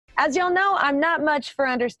As y'all know, I'm not much for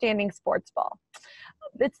understanding sports ball.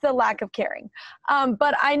 It's the lack of caring.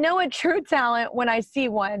 But I know a true talent when I see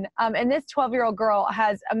one. And this 12-year-old girl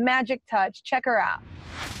has a magic touch. Check her out.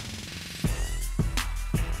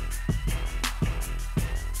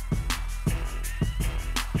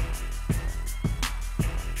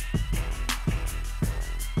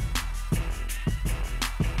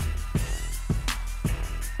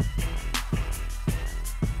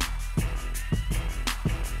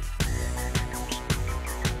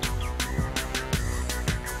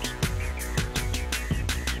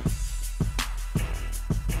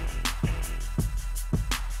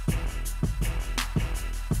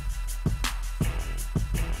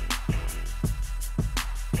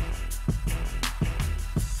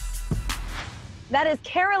 That is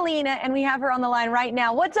Karolina, and we have her on the line right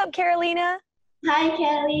now. What's up, Karolina? Hi,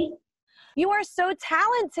 Kelly. You are so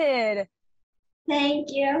talented. Thank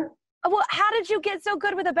you. Well, how did you get so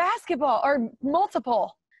good with a basketball or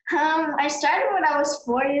multiple? I started when I was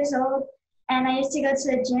 4 years old, and I used to go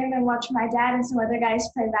to the gym and watch my dad and some other guys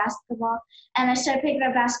play basketball. And I started picking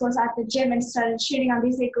up basketballs at the gym and started shooting on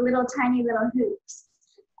these like little tiny little hoops.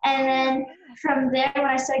 And then from there, when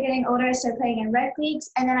I started getting older, I started playing in rec leagues.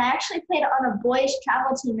 And then I actually played on a boys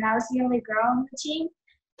travel team, and I was the only girl on the team.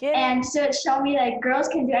 And so it showed me that girls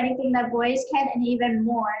can do anything that boys can and even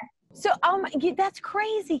more. So, that's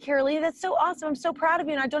crazy, Karolina. That's so awesome. I'm so proud of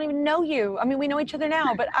you, and I don't even know you. I mean, we know each other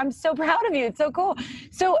now, but I'm so proud of you. It's so cool.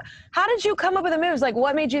 So how did you come up with the moves? Like,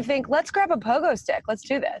 what made you think, let's grab a pogo stick. Let's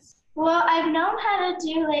do this. Well, I've known how to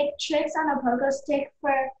do like tricks on a pogo stick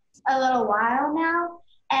for a little while now.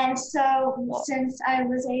 And so since I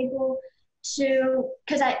was able to,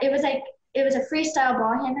 because it was a freestyle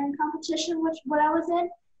ball handling competition, which what I was in.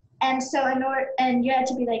 And so and you had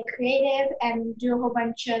to be like creative and do a whole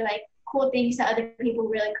bunch of like cool things that other people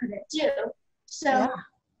really couldn't do. So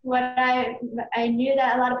what I knew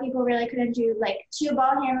that a lot of people really couldn't do, like 2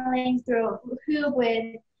 ball handling through a hoop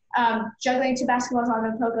with juggling 2 basketballs on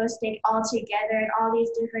a pogo stick all together and all these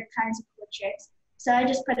different kinds of cool tricks. So I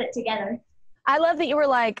just put it together. I love that you were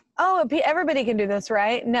like, oh, everybody can do this,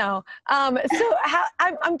 right? No. So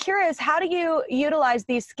I'm curious, how do you utilize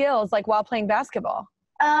these skills like while playing basketball?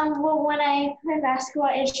 Well, when I play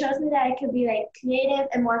basketball, it shows me that I could be like creative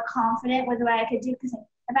and more confident with what I could do. Because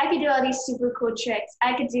if I could do all these super cool tricks,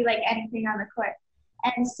 I could do like anything on the court.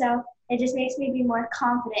 And so it just makes me be more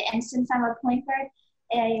confident. And since I'm a point guard,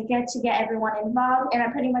 I get to get everyone involved, and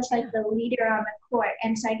I'm pretty much like the leader on the court.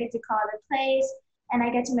 And so I get to call the plays, and I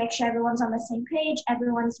get to make sure everyone's on the same page,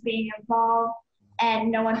 everyone's being involved, and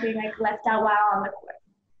no one's being like left out while on the court.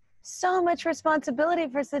 So much responsibility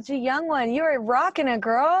for such a young one. You are rocking it,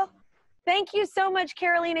 girl. Thank you so much,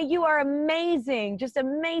 Karolina. You are amazing. Just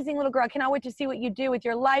amazing little girl. I cannot wait to see what you do with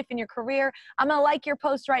your life and your career. I'm going to like your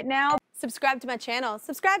post right now. Subscribe to my channel.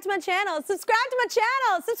 Subscribe to my channel. Subscribe to my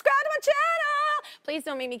channel. Subscribe to my channel. Please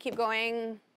don't make me keep going.